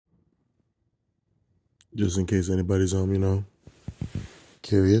Just in case anybody's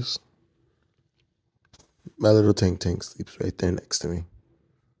curious. My little Tink Tink sleeps right there next to me.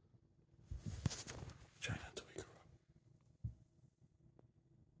 Try not to wake her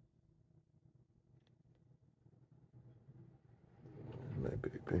up. My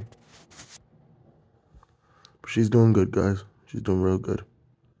baby. But she's doing good, guys. She's doing real good.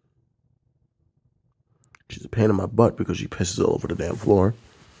 She's a pain in my butt because she pisses all over the damn floor.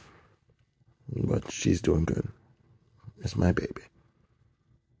 But she's doing good. It's my baby.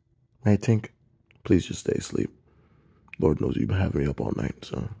 Hey, Tink, please just stay asleep. Lord knows you've been having me up all night,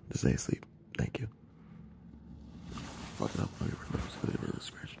 so just stay asleep. Thank you. Fuck it up. I'll get rid of the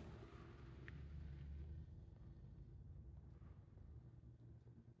scratch.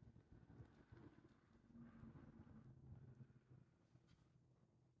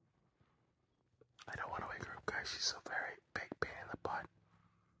 I don't want to wake her up, guys. She's a very big pain in the butt.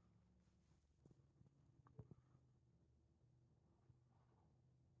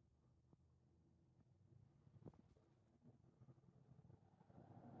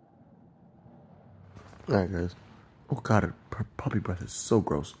 Alright, guys. Oh, God, her puppy breath is so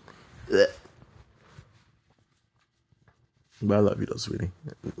gross. Ugh. But I love you, though, sweetie.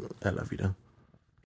 I love you, though.